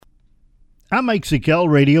I'm Mike Sikel,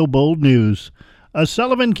 Radio Bold News. A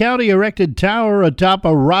Sullivan County erected tower atop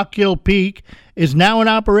a Rock Hill Peak is now in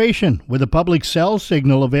operation with a public cell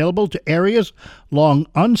signal available to areas long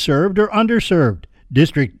unserved or underserved.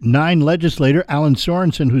 District 9 legislator Alan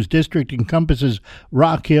Sorensen, whose district encompasses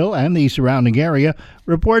Rock Hill and the surrounding area,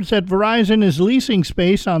 reports that Verizon is leasing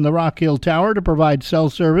space on the Rock Hill Tower to provide cell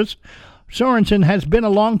service. Sorensen has been a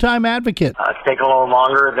longtime advocate. It's taken a little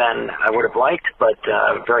longer than I would have liked, but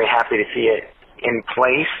very happy to see it in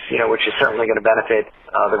place, which is certainly going to benefit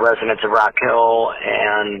the residents of Rock Hill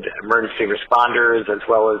and emergency responders, as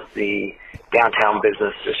well as the downtown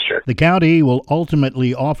business district. The county will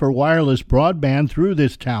ultimately offer wireless broadband through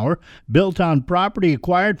this tower, built on property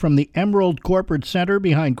acquired from the Emerald Corporate Center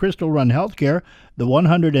behind Crystal Run Healthcare. The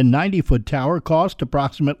 190-foot tower cost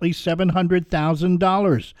approximately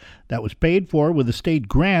 $700,000. That was paid for with a state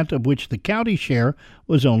grant, of which the county share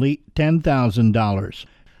was only $10,000.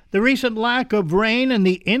 The recent lack of rain and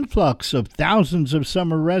the influx of thousands of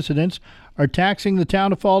summer residents are taxing the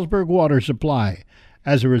town of Fallsburg water supply.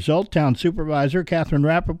 As a result, Town Supervisor Catherine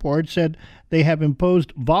Rappaport said they have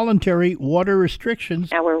imposed voluntary water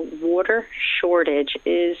restrictions. Our water shortage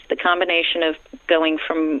is the combination of going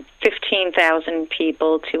from 15,000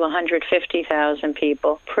 people to 150,000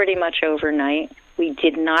 people pretty much overnight. We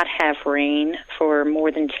did not have rain for more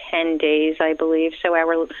than 10 days, I believe, so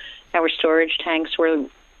our storage tanks were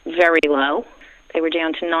very low. They were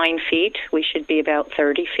down to 9 feet. We should be about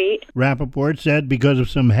 30 feet. Rappaport said because of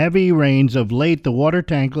some heavy rains of late, the water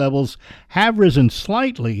tank levels have risen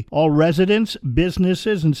slightly. All residents,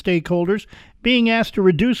 businesses, and stakeholders being asked to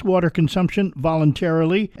reduce water consumption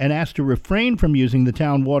voluntarily and asked to refrain from using the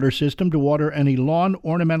town water system to water any lawn,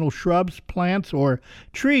 ornamental shrubs, plants, or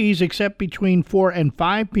trees except between 4 and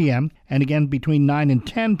 5 p.m. and again between 9 and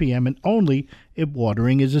 10 p.m. and only if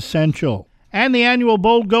watering is essential. And the annual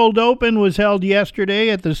Bold Gold Open was held yesterday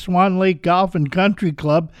at the Swan Lake Golf and Country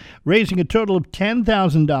Club, raising a total of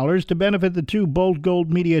 $10,000 to benefit the two Bold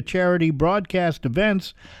Gold Media charity broadcast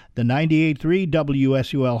events, the 98.3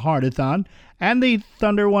 WSUL Heartathon and the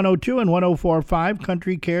Thunder 102 and 104.5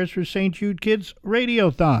 Country Cares for St. Jude Kids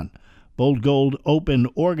Radiothon. Bold Gold Open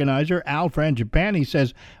organizer Al Frangipani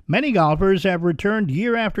says many golfers have returned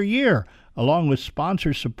year after year, along with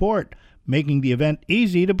sponsor support, making the event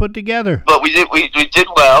easy to put together. But we did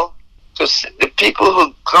well, because the people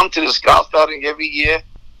who come to this golf outing every year,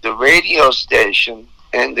 the radio station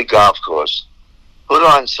and the golf course put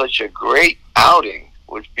on such a great outing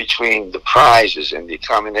between the prizes and the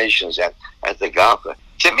accommodations at the golf.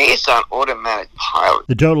 To me, it's on automatic pilot.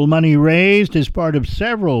 The total money raised is part of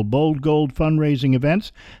several Bold Gold fundraising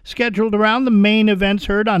events scheduled around the main events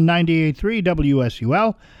heard on 98.3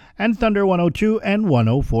 WSUL and Thunder 102 and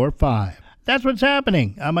 104.5. That's what's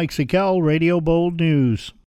happening. I'm Mike Sikel, Radio Bold News.